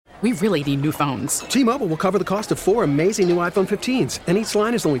We really need new phones. T-Mobile will cover the cost of 4 amazing new iPhone 15s, and each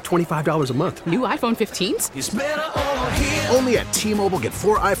line is only $25 a month. New iPhone 15s? It's better over here. Only at T-Mobile, get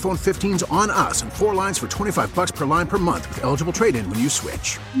 4 iPhone 15s on us and 4 lines for $25 per line per month with eligible trade-in when you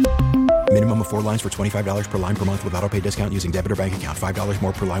switch. Minimum of 4 lines for $25 per line per month with autopay discount using debit or bank account. $5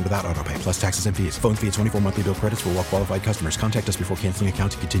 more per line without autopay, plus taxes and fees. Phone fee at 24 monthly bill credits for well-qualified customers. Contact us before canceling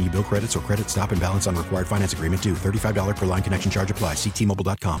account to continue bill credits or credit stop and balance on required finance agreement due. $35 per line connection charge applies. See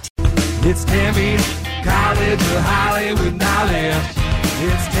T-Mobile.com. It's Tammy's College of Hollywood Knowledge.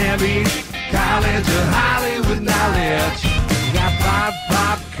 It's Tammy's College of Hollywood Knowledge. You got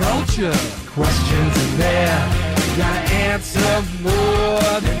pop culture questions in there. You gotta answer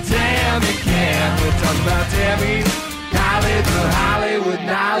more than Tammy can. We're talking about Tammy's College of Hollywood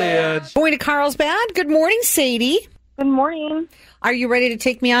Knowledge. Going to Carlsbad. Good morning, Sadie. Good morning. Are you ready to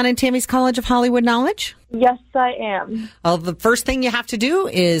take me on in Tammy's College of Hollywood Knowledge? Yes, I am. Well, the first thing you have to do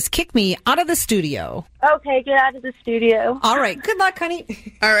is kick me out of the studio. Okay, get out of the studio. All right. Good luck, honey.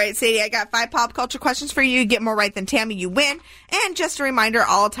 All right, Sadie, I got 5 pop culture questions for you. You get more right than Tammy, you win. And just a reminder,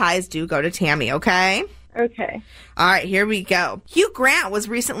 all ties do go to Tammy, okay? Okay. All right, here we go. Hugh Grant was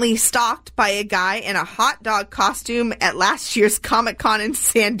recently stalked by a guy in a hot dog costume at last year's Comic-Con in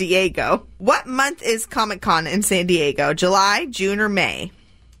San Diego. What month is Comic-Con in San Diego? July, June, or May?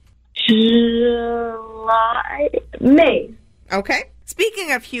 May. Okay.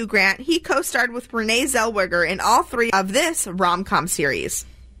 Speaking of Hugh Grant, he co-starred with Renee Zellweger in all 3 of this rom-com series.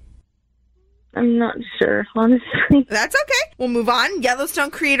 I'm not sure, honestly. That's okay. We'll move on.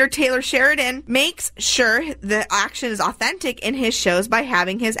 Yellowstone creator Taylor Sheridan makes sure the action is authentic in his shows by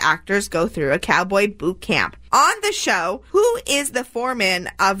having his actors go through a cowboy boot camp. On the show, who is the foreman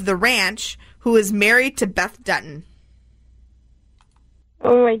of the ranch who is married to Beth Dutton?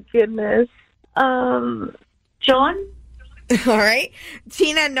 Oh, my goodness. John? All right.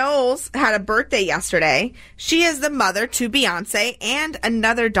 Tina Knowles had a birthday yesterday. She is the mother to Beyonce and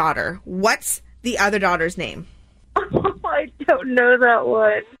another daughter. What's the other daughter's name? Oh, I don't know that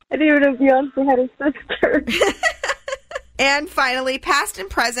one. I didn't even know Beyonce had a sister. And finally, past and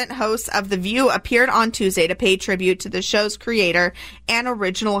present hosts of The View appeared on Tuesday to pay tribute to the show's creator and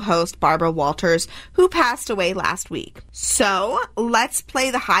original host, Barbara Walters, who passed away last week. So, let's play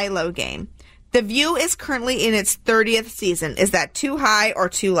the high-low game. The View is currently in its 30th season. Is that too high or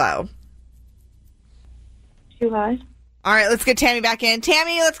too low? Too high. All right, let's get Tammy back in.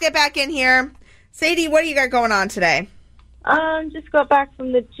 Tammy, let's get back in here. Sadie, what do you got going on today? Just got back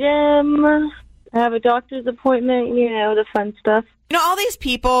from the gym. I have a doctor's appointment, the fun stuff. All these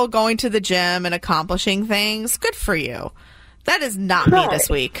people going to the gym and accomplishing things, good for you. That is not me this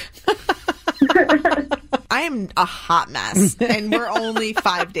week. I am a hot mess, and we're only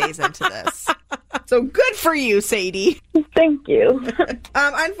 5 days into this. So good for you, Sadie. Thank you.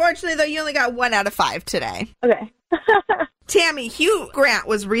 Unfortunately, though, you only got 1 out of 5 today. Okay. Tammy, Hugh Grant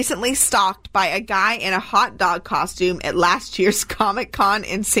was recently stalked by a guy in a hot dog costume at last year's Comic-Con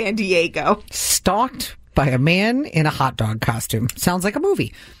in San Diego. Stalked by a man in a hot dog costume. Sounds like a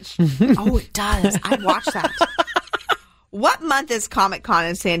movie. Oh, it does. I watched that. What month is Comic-Con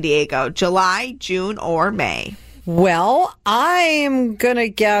in San Diego? July, June, or May? Well, I'm going to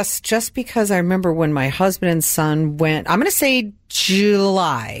guess, just because I remember when my husband and son went, I'm going to say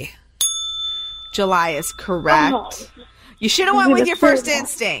July. July is correct. Oh. You should have went with your first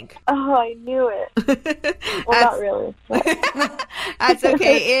instinct. Oh, I knew it. Well, not really. That's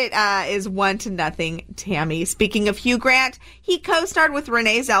okay. It is 1-0, Tammy. Speaking of Hugh Grant, he co-starred with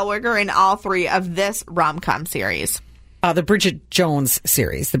Renee Zellweger in all 3 of this rom-com series. The Bridget Jones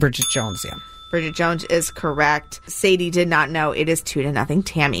series. The Bridget Jones, yeah. Bridget Jones is correct. Sadie did not know. It is 2-0,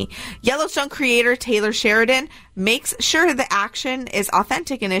 Tammy. Yellowstone creator Taylor Sheridan makes sure the action is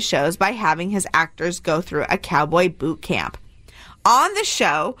authentic in his shows by having his actors go through a cowboy boot camp. On the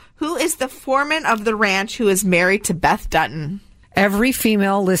show, who is the foreman of the ranch who is married to Beth Dutton? Every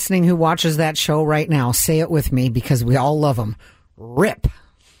female listening who watches that show right now, say it with me because we all love them. Rip.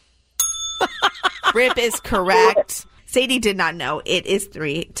 Rip is correct. Sadie did not know. It is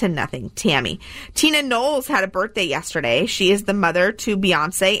 3-0, Tammy. Tina Knowles had a birthday yesterday. She is the mother to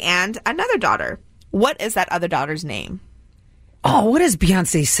Beyonce and another daughter. What is that other daughter's name? Oh, what is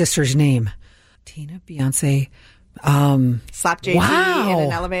Beyonce's sister's name? Tina, Beyonce. Slap Jay-Z in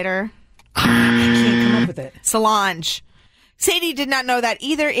an elevator. I can't come up with it. Solange. Sadie did not know that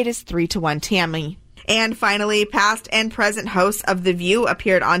either. It is 3-1, Tammy. And finally, past and present hosts of The View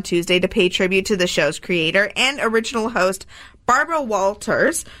appeared on Tuesday to pay tribute to the show's creator and original host, Barbara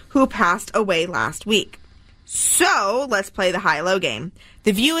Walters, who passed away last week. So, let's play the high-low game.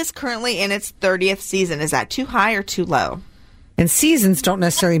 The View is currently in its 30th season. Is that too high or too low? And seasons don't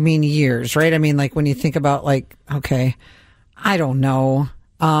necessarily mean years, right? I mean, like when you think about like, okay, I don't know.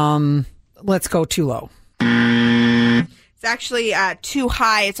 Let's go too low. It's actually too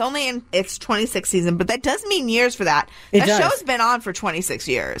high. It's only in its 26th season, but that does mean years for that. That show's been on for 26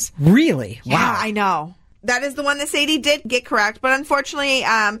 years. Really? Yeah, Wow. I know. That is the one that Sadie did get correct, but unfortunately,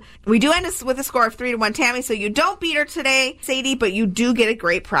 we do end with a score of 3-1, Tammy, so you don't beat her today, Sadie, but you do get a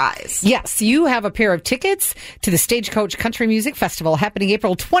great prize. Yes, you have a pair of tickets to the Stagecoach Country Music Festival happening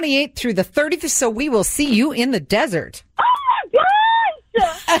April 28th through the 30th, so we will see you in the desert. Oh my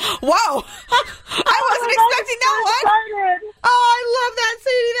gosh! Whoa! I wasn't expecting that one. Oh, I love that,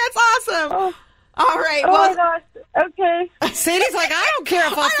 Sadie. That's awesome. Oh. All right. Oh well, my gosh. Okay. Sadie's like, I don't care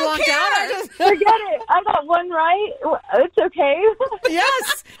if I flunked out. I just... Forget it. I got one right. It's okay.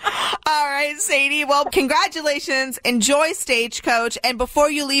 Yes. All right, Sadie. Well, congratulations. Enjoy Stagecoach. And before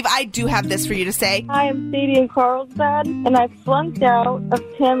you leave, I do have this for you to say. I am Sadie in Carlsbad, and I flunked out of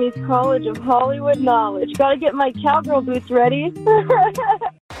Tammy's College of Hollywood Knowledge. Gotta get my cowgirl boots ready.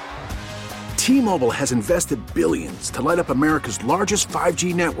 T-Mobile has invested billions to light up America's largest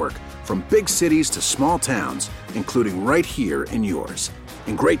 5G network, from big cities to small towns, including right here in yours.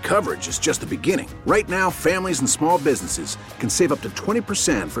 And great coverage is just the beginning. Right now, families and small businesses can save up to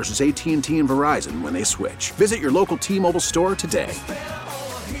 20% versus AT&T and Verizon when they switch. Visit your local T-Mobile store today.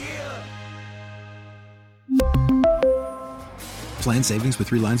 Plan savings with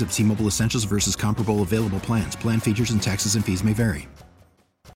 3 lines of T-Mobile Essentials versus comparable available plans. Plan features and taxes and fees may vary.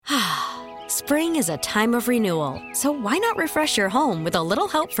 Spring is a time of renewal, so why not refresh your home with a little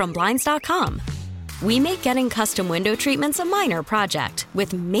help from Blinds.com? We make getting custom window treatments a minor project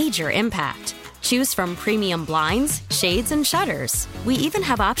with major impact. Choose from premium blinds, shades, and shutters. We even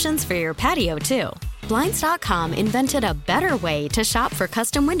have options for your patio, too. Blinds.com invented a better way to shop for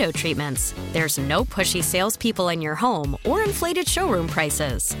custom window treatments. There's no pushy salespeople in your home or inflated showroom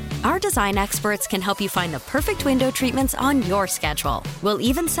prices. Our design experts can help you find the perfect window treatments on your schedule. We'll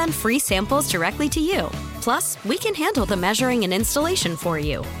even send free samples directly to you. Plus, we can handle the measuring and installation for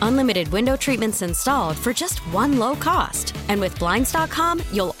you. Unlimited window treatments installed for just one low cost. And with Blinds.com,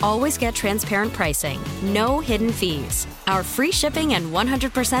 you'll always get transparent pricing. No hidden fees. Our free shipping and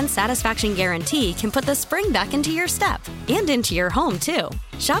 100% satisfaction guarantee can put the spring back into your step and into your home, too.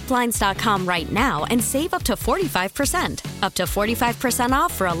 Shop Blinds.com right now and save up to 45%. Up to 45%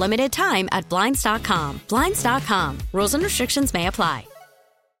 off for a limited time at Blinds.com. Blinds.com. Rules and restrictions may apply.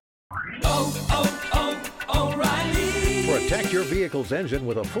 Protect your vehicle's engine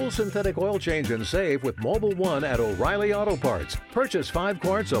with a full synthetic oil change and save with Mobil 1 at O'Reilly Auto Parts. Purchase 5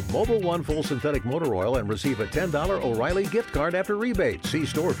 quarts of Mobil 1 full synthetic motor oil and receive a $10 O'Reilly gift card after rebate. See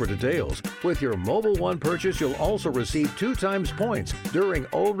store for details. With your Mobil 1 purchase, you'll also receive 2 times points during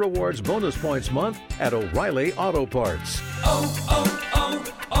O Rewards Bonus Points Month at O'Reilly Auto Parts.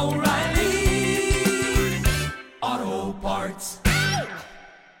 O'Reilly Auto Parts.